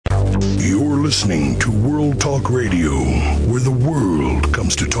You're listening to World Talk Radio, where the world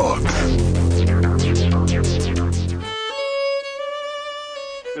comes to talk.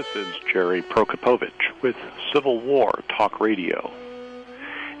 This is Jerry Prokopowicz with Civil War Talk Radio.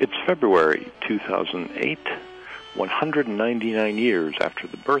 It's February 2008, 199 years after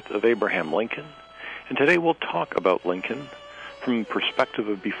the birth of Abraham Lincoln, and today we'll talk about Lincoln from the perspective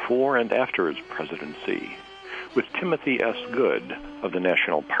of before and after his presidency, with Timothy S. Good of the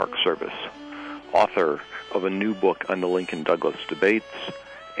National Park Service, author of a new book on the Lincoln-Douglas debates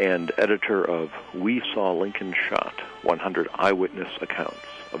and editor of We Saw Lincoln Shot, 100 Eyewitness Accounts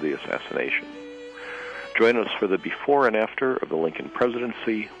of the Assassination. Join us for the before and after of the Lincoln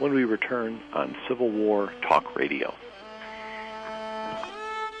presidency when we return on Civil War Talk Radio.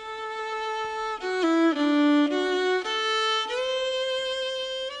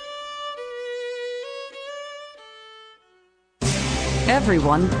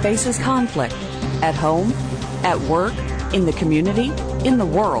 Everyone faces conflict. At home, at work, in the community, in the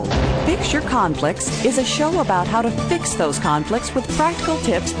world. Fix Your Conflicts is a show about how to fix those conflicts with practical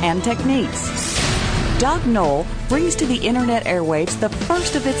tips and techniques. Doug Knoll brings to the internet airwaves the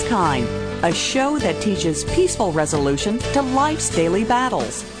first of its kind, a show that teaches peaceful resolution to life's daily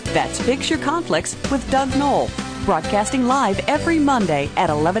battles. That's Fix Your Conflicts with Doug Knoll, broadcasting live every Monday at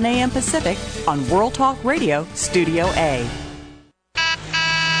 11 a.m. Pacific on World Talk Radio, Studio A.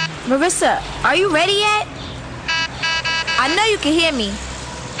 Marissa, are you ready yet? I know you can hear me.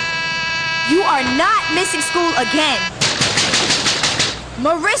 You are not missing school again.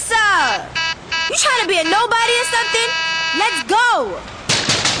 Marissa! You trying to be a nobody or something? Let's go!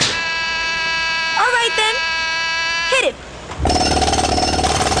 All right then. Hit it.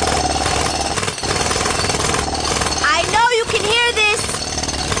 I know you can hear this.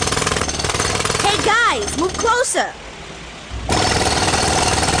 Hey guys, move closer.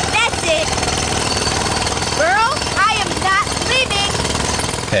 That's it. Girl, I am not leaving.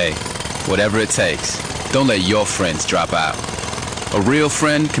 Hey, whatever it takes, don't let your friends drop out. A real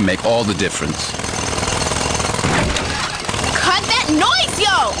friend can make all the difference. Cut that noise,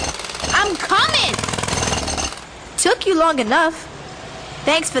 yo! I'm coming! Took you long enough.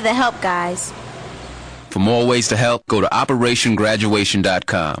 Thanks for the help, guys. For more ways to help, go to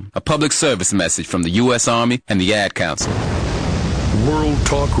OperationGraduation.com. A public service message from the U.S. Army and the Ad Council. World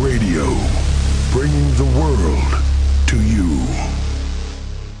Talk Radio, bringing the world to you.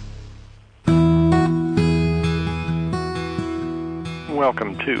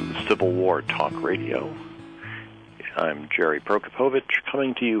 Welcome to Civil War Talk Radio. I'm Jerry Prokopowicz,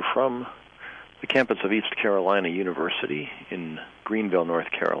 coming to you from the campus of East Carolina University in Greenville,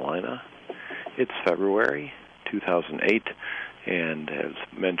 North Carolina. It's February 2008, and as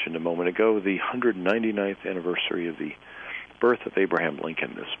mentioned a moment ago, the 199th anniversary of the birth of Abraham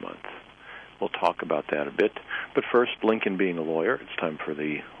Lincoln this month. We'll talk about that a bit. But first, Lincoln being a lawyer, it's time for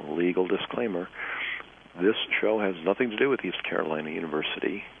the legal disclaimer. This show has nothing to do with East Carolina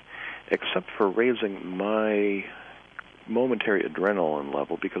University, except for raising my momentary adrenaline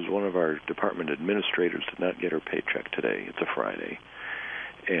level because one of our department administrators did not get her paycheck today. It's a Friday.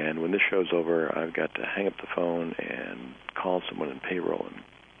 And when this show's over, I've got to hang up the phone and call someone in payroll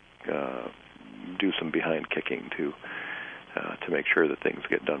and do some behind-kicking to make sure that things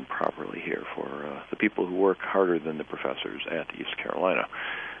get done properly here for the people who work harder than the professors at East Carolina.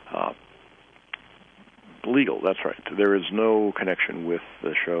 Legal, that's right. There is no connection with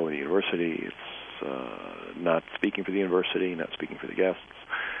the show and the university. It's not speaking for the university, not speaking for the guests,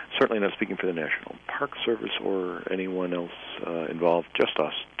 certainly not speaking for the National Park Service or anyone else involved, just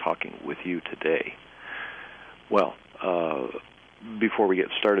us talking with you today. Well, before we get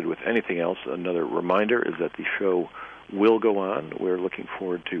started with anything else, another reminder is that the show will go on. We're looking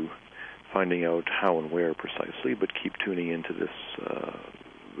forward to finding out how and where precisely, but keep tuning into this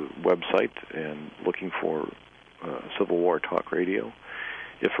website and looking for Civil War Talk Radio.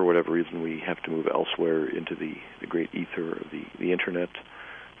 If for whatever reason we have to move elsewhere into the great ether of the Internet,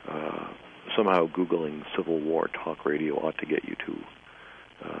 somehow Googling Civil War Talk Radio ought to get you to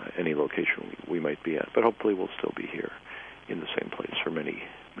any location we might be at. But hopefully we'll still be here in the same place for many,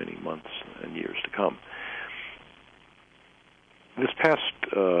 many months and years to come. This past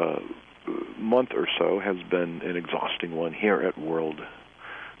month or so has been an exhausting one here at World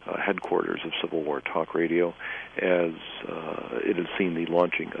headquarters of Civil War Talk Radio, as it has seen the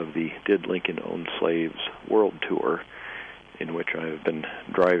launching of the Did Lincoln Own Slaves World Tour, in which I have been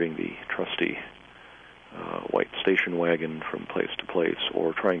driving the trusty white station wagon from place to place,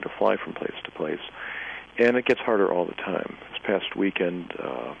 or trying to fly from place to place, and it gets harder all the time. This past weekend,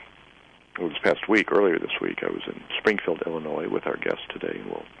 earlier this week, I was in Springfield, Illinois with our guest today, and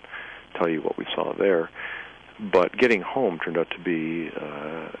we'll tell you what we saw there. But getting home turned out to be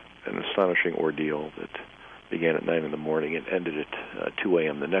an astonishing ordeal that began at 9 in the morning and ended at 2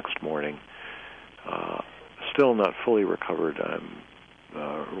 a.m. the next morning. Still not fully recovered.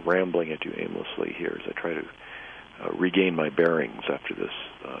 I'm rambling at you aimlessly here as I try to regain my bearings after this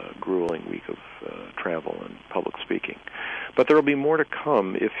grueling week of travel and public speaking. But there will be more to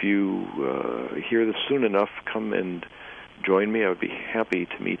come. If you hear this soon enough, come and join me. I would be happy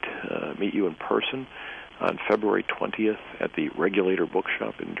to meet you in person on February 20th at the Regulator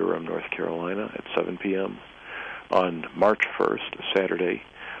Bookshop in Durham, North Carolina at 7 p.m. On March 1st, a Saturday,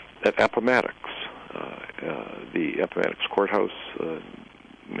 at Appomattox, the Appomattox Courthouse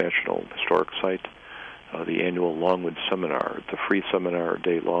National Historic Site, the annual Longwood Seminar. It's a free seminar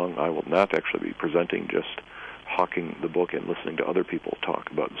day long. I will not actually be presenting, just hawking the book and listening to other people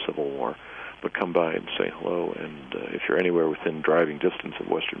talk about the Civil War, but come by and say hello. And if you're anywhere within driving distance of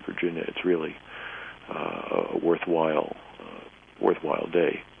Western Virginia, it's really a worthwhile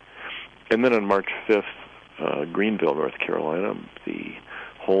day. And then on March 5th, Greenville, North Carolina, the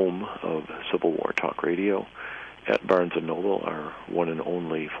home of Civil War Talk Radio, at Barnes & Noble, our one and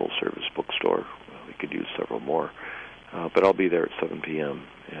only full-service bookstore. We could use several more, but I'll be there at 7 p.m.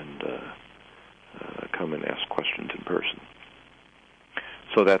 and come and ask questions in person.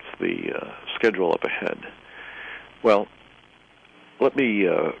 So that's the schedule up ahead. Well, let me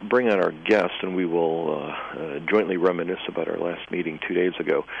bring on our guest, and we will jointly reminisce about our last meeting 2 days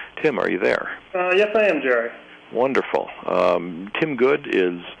ago. Tim, are you there? Yes, I am, Jerry. Wonderful. Tim Good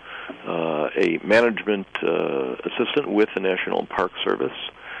is a management assistant with the National Park Service,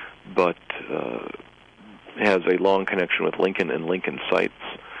 but has a long connection with Lincoln and Lincoln sites.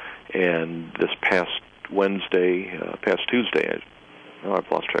 And this past Tuesday,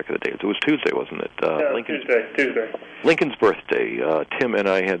 I've lost track of the dates. It was Tuesday, wasn't it? Tuesday. Lincoln's birthday. Tim and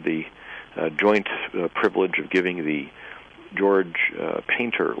I had the joint privilege of giving the George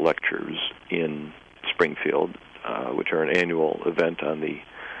Painter Lectures in Springfield, which are an annual event on the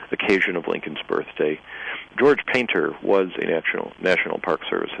occasion of Lincoln's birthday. George Painter was a National Park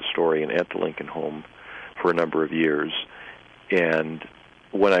Service historian at the Lincoln home for a number of years, and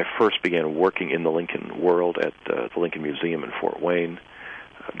when I first began working in the Lincoln world at the Lincoln Museum in Fort Wayne,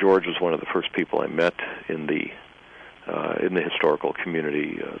 George was one of the first people I met in the historical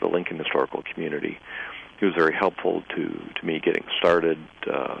community, the Lincoln historical community. He was very helpful to me getting started.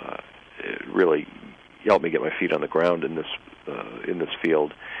 It really helped me get my feet on the ground in this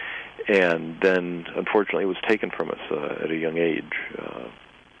field. And then, unfortunately, it was taken from us at a young age.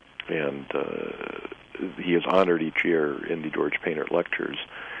 And he is honored each year in the George Painter Lectures.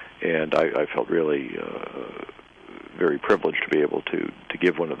 And I felt really very privileged to be able to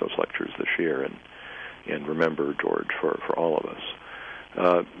give one of those lectures this year and remember George for all of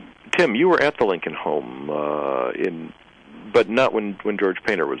us. Tim, you were at the Lincoln home, but not when George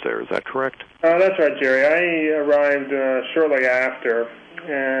Painter was there. Is that correct? That's right, Jerry. I arrived shortly after,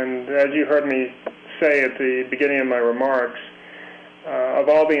 and as you heard me say at the beginning of my remarks, of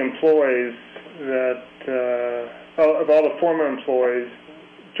all the employees of all the former employees,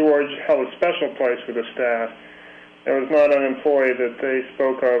 George held a special place with the staff. There was not an employee that they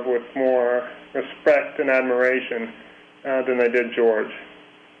spoke of with more respect and admiration than they did George.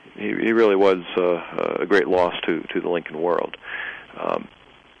 He really was a great loss to the Lincoln world.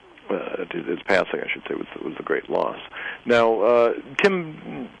 His passing, I should say, was a great loss. Now,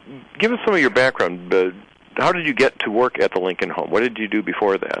 Tim, give us some of your background. How did you get to work at the Lincoln home? What did you do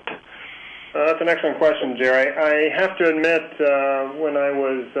before that? That's an excellent question, Jerry. I have to admit, when I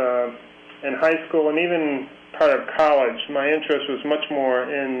was in high school and even part of college, my interest was much more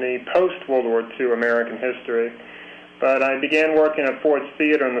in the post-World War II American history. But I began working at Ford's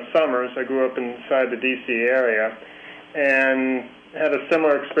Theater in the summers. I grew up inside the D.C. area and had a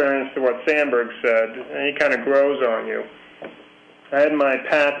similar experience to what Sandberg said, and he kind of grows on you. I had my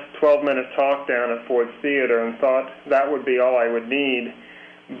pat 12-minute talk down at Ford's Theater and thought that would be all I would need,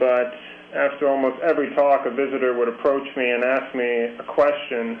 but after almost every talk, a visitor would approach me and ask me a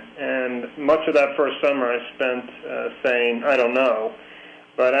question, and much of that first summer I spent saying, I don't know.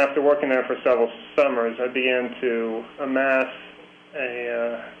 But after working there for several summers, I began to amass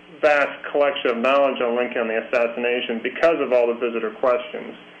a vast collection of knowledge on Lincoln and the assassination because of all the visitor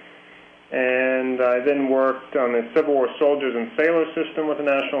questions. And I then worked on the Civil War soldiers and sailors system with the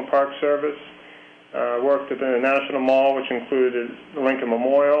National Park Service, worked at the National Mall, which included the Lincoln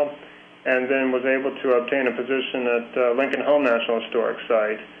Memorial, and then was able to obtain a position at Lincoln Home National Historic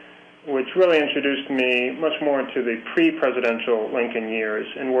Site, which really introduced me much more into the pre-presidential Lincoln years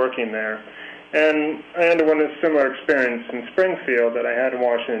in working there. And I underwent a similar experience in Springfield that I had in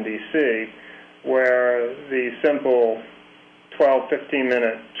Washington, D.C., where the simple 12,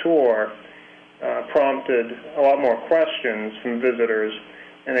 15-minute tour prompted a lot more questions from visitors.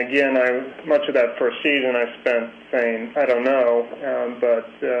 And again, much of that first season I spent saying, I don't know, but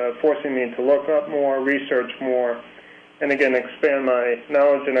forcing me to look up more, research more, and again, expand my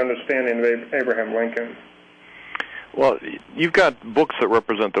knowledge and understanding of Abraham Lincoln. Well, you've got books that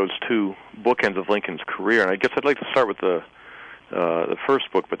represent those two bookends of Lincoln's career, and I guess I'd like to start with the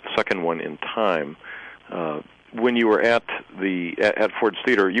first book, but the second one in time. When you were at Ford's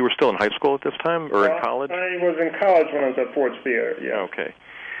Theater, you were still in high school at this time, or in college? I was in college when I was at Ford's Theater, yeah. Okay.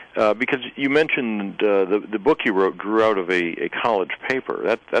 Because you mentioned the book you wrote grew out of a college paper.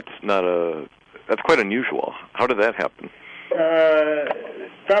 That's quite unusual. How did that happen?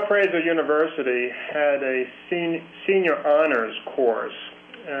 Valparaiso University had a senior honors course,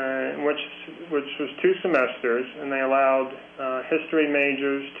 which was 2 semesters, and they allowed history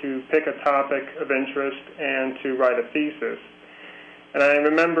majors to pick a topic of interest and to write a thesis. And I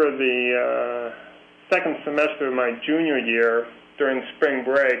remember the second semester of my junior year, during spring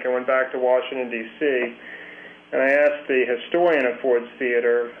break, I went back to Washington, D.C., and I asked the historian at Ford's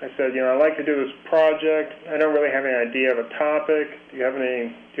Theater, I said, I'd like to do this project. I don't really have any idea of a topic. Do you have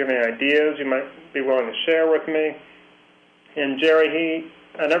any ideas you might be willing to share with me? And Jerry,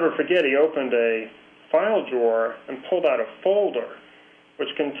 I'll never forget, he opened a file drawer and pulled out a folder which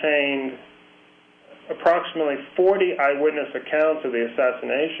contained approximately 40 eyewitness accounts of the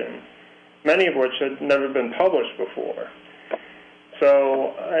assassination, many of which had never been published before.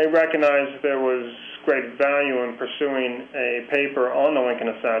 So I recognized there was great value in pursuing a paper on the Lincoln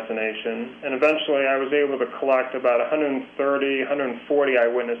assassination, and eventually I was able to collect about 130, 140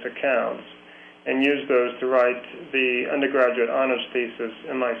 eyewitness accounts and use those to write the undergraduate honors thesis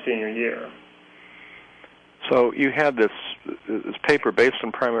in my senior year. So you had this paper based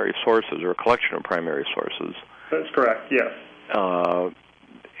on primary sources, or a collection of primary sources. That's correct, yes.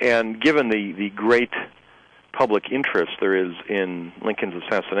 And given the great public interest there is in Lincoln's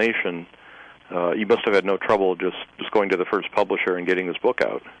assassination, you must have had no trouble just going to the first publisher and getting this book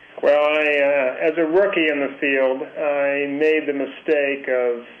out. Well, as a rookie in the field, I made the mistake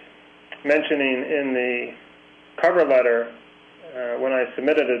of mentioning in the cover letter when I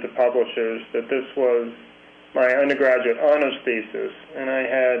submitted it to publishers that this was my undergraduate honors thesis, and I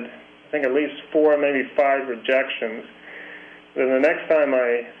had, I think, at least 4, maybe 5 rejections. Then the next time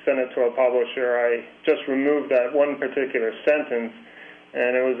I sent it to a publisher, I just removed that one particular sentence,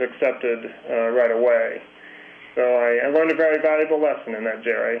 and it was accepted right away. So I learned a very valuable lesson in that,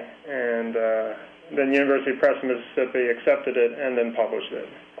 Jerry, and then University Press Mississippi accepted it and then published it.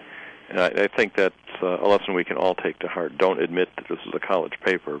 And I think that's a lesson we can all take to heart. Don't admit that this is a college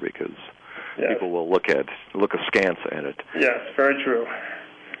paper, because people will look askance at it. Yes, very true.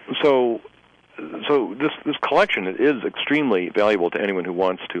 So this collection is extremely valuable to anyone who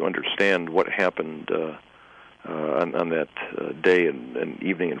wants to understand what happened on that day and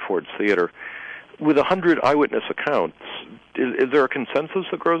evening in Ford's Theater. With 100 eyewitness accounts, is there a consensus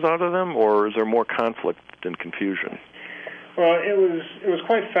that grows out of them, or is there more conflict and confusion? Well, it was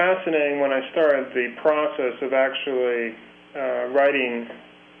quite fascinating when I started the process of actually writing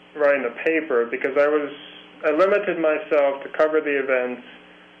the paper, because I limited myself to cover the events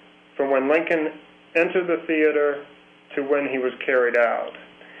from when Lincoln entered the theater to when he was carried out.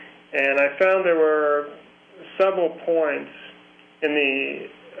 And I found there were several points in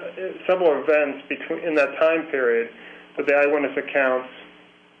several events in that time period that the eyewitness accounts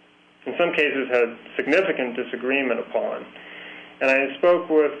in some cases had significant disagreement upon. And I spoke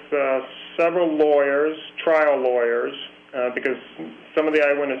with several lawyers, trial lawyers, because some of the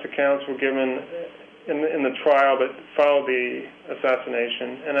eyewitness accounts were given in the trial that followed the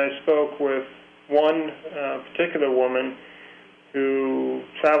assassination. And I spoke with one particular woman who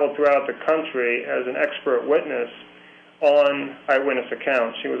traveled throughout the country as an expert witness on eyewitness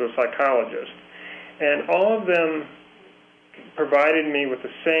accounts. She was a psychologist. And all of them provided me with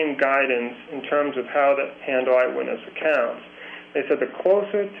the same guidance in terms of how to handle eyewitness accounts. They said the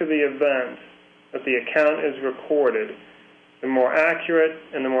closer to the event that the account is recorded, the more accurate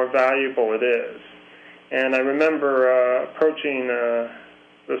and the more valuable it is. And I remember approaching the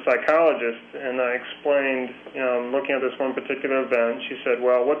psychologist, and I explained, looking at this one particular event, she said,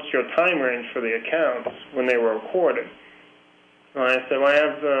 well, what's your time range for the accounts when they were recorded? And I said, well, I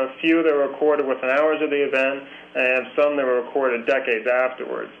have a few that were recorded within hours of the event, and I have some that were recorded decades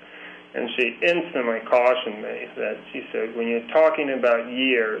afterwards. And she instantly cautioned me that, she said, when you're talking about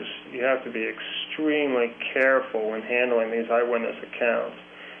years, you have to be extremely careful when handling these eyewitness accounts.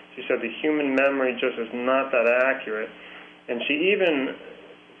 She said the human memory just is not that accurate. And she even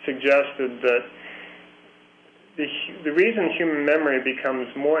suggested that the reason human memory becomes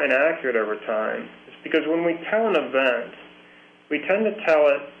more inaccurate over time is because when we tell an event, we tend to tell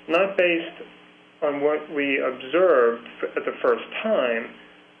it not based on what we observed at the first time,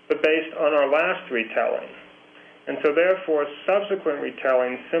 but based on our last retelling. And so therefore, subsequent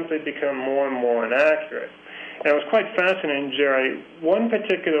retellings simply become more and more inaccurate. And it was quite fascinating, Jerry. One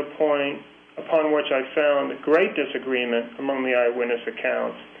particular point upon which I found great disagreement among the eyewitness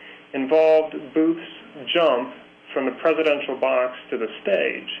accounts involved Booth's jump from the presidential box to the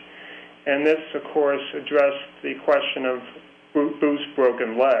stage. And this, of course, addressed the question of Booth's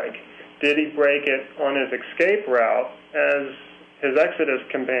broken leg. Did he break it on his escape route, as his Exodus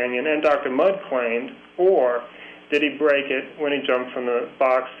companion and Dr. Mudd claimed, or did he break it when he jumped from the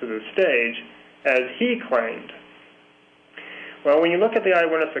box to the stage, as he claimed? Well, when you look at the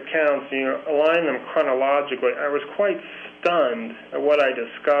eyewitness accounts and you align them chronologically, I was quite stunned at what I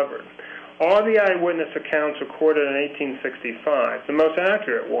discovered. All the eyewitness accounts recorded in 1865, the most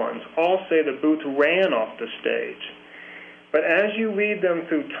accurate ones, all say that Booth ran off the stage. But as you read them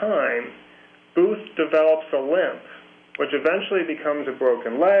through time, Booth develops a limp, which eventually becomes a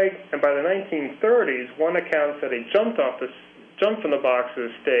broken leg, and by the 1930s, one account said he jumped from the box to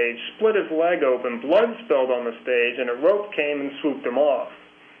the stage, split his leg open, blood spilled on the stage, and a rope came and swooped him off.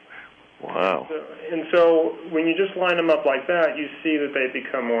 Wow. And so when you just line them up like that, you see that they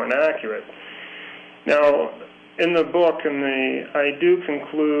become more inaccurate. Now, in the book, I do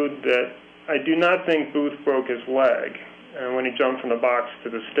conclude that I do not think Booth broke his leg when he jumped from the box to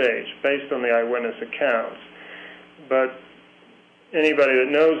the stage, based on the eyewitness accounts. But anybody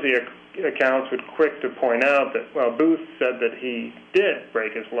that knows the accounts would quick to point out that, well, Booth said that he did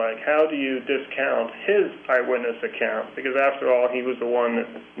break his leg. How do you discount his eyewitness account? Because after all, he was the one that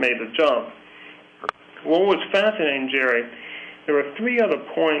made the jump. What was fascinating, Jerry, there were three other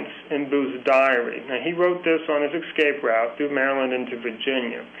points in Booth's diary. Now, he wrote this on his escape route through Maryland into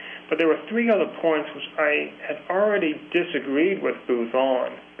Virginia. But there were three other points which I had already disagreed with Booth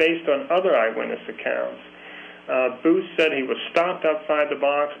on, based on other eyewitness accounts. Booth said he was stopped outside the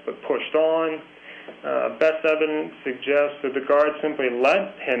box but pushed on. Best evidence suggests that the guard simply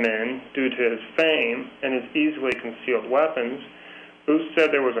let him in due to his fame and his easily concealed weapons. Booth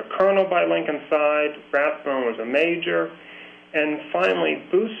said there was a colonel by Lincoln's side, Rathbone was a major, and finally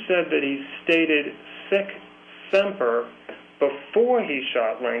Booth said that he stated sic semper before he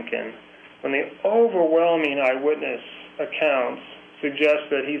shot Lincoln, when the overwhelming eyewitness accounts suggest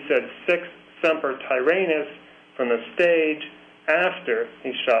that he said sic semper tyrannis from the stage after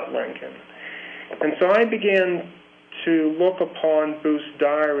he shot Lincoln. And so I began to look upon Booth's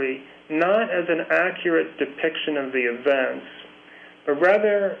diary not as an accurate depiction of the events, but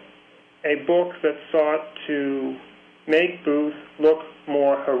rather a book that sought to make Booth look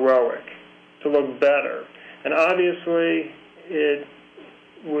more heroic, to look better. And obviously,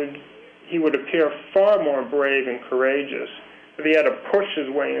 he would appear far more brave and courageous if he had to push his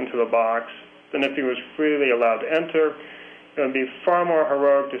way into the box than if he was freely allowed to enter. It would be far more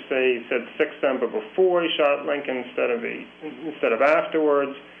heroic to say he said sic semper before he shot Lincoln instead of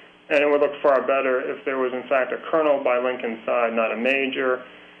afterwards, and it would look far better if there was in fact a colonel by Lincoln's side, not a major.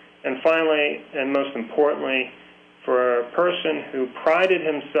 And finally, and most importantly, for a person who prided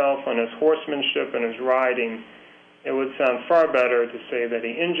himself on his horsemanship and his riding, it would sound far better to say that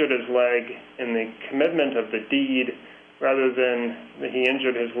he injured his leg in the commitment of the deed rather than that he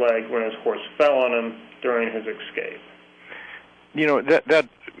injured his leg when his horse fell on him during his escape. You know, that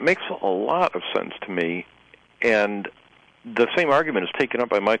makes a lot of sense to me, and the same argument is taken up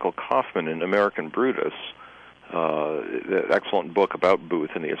by Michael Kaufman in American Brutus, the excellent book about Booth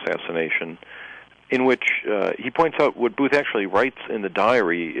and the assassination, in which he points out what Booth actually writes in the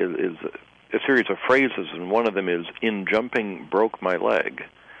diary is a series of phrases, and one of them is, "In jumping, broke my leg."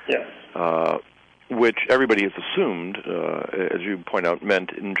 Yes. Which everybody has assumed, as you point out,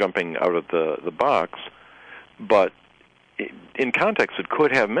 meant in jumping out of the box, but in context it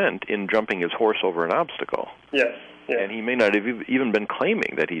could have meant in jumping his horse over an obstacle. Yes. And he may not have even been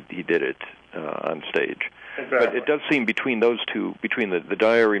claiming that he did it on stage. Exactly. But it does seem between those two, between the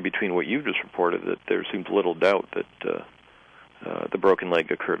diary, between what you just reported, that there seems little doubt that the broken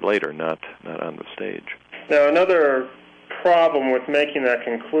leg occurred later, not on the stage. Now, another problem with making that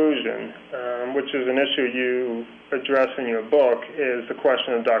conclusion, which is an issue you address in your book, is the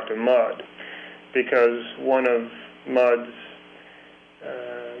question of Dr. Mudd, because one of Mudd's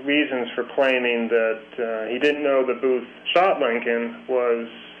reasons for claiming that he didn't know that Booth shot Lincoln was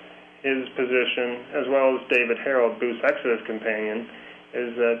his position, as well as David Harold, Booth's Exodus companion,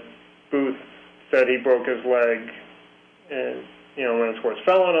 is that Booth said he broke his leg, and, when his horse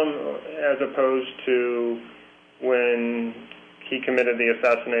fell on him, as opposed to when he committed the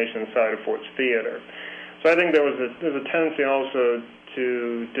assassination inside of Ford's Theater. So I think there's a tendency also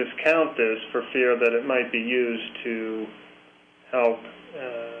to discount this for fear that it might be used to help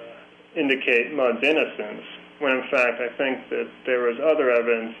indicate Mudd's innocence, when in fact I think that there is other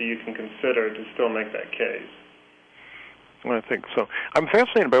evidence that you can consider to still make that case. Well, I think so. I'm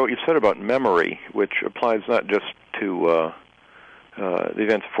fascinated by what you said about memory, which applies not just to the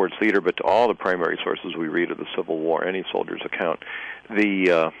events of Ford's Theater, but to all the primary sources we read of the Civil War, any soldier's account.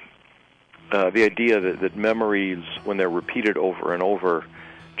 The idea that memories, when they're repeated over and over,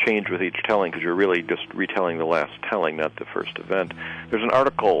 change with each telling, because you're really just retelling the last telling, not the first event. There's an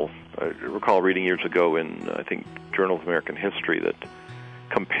article I recall reading years ago in, I think, Journal of American History that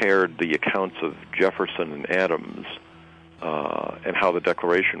compared the accounts of Jefferson and Adams and how the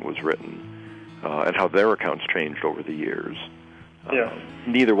Declaration was written and how their accounts changed over the years. Yeah.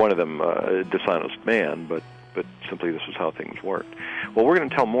 Neither one of them a dishonest man, but simply this is how things worked. Well, we're going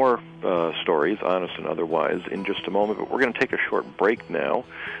to tell more stories, honest and otherwise, in just a moment, but we're going to take a short break now.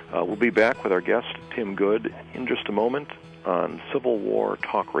 We'll be back with our guest, Tim Good, in just a moment on Civil War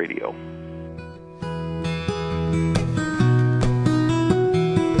Talk Radio.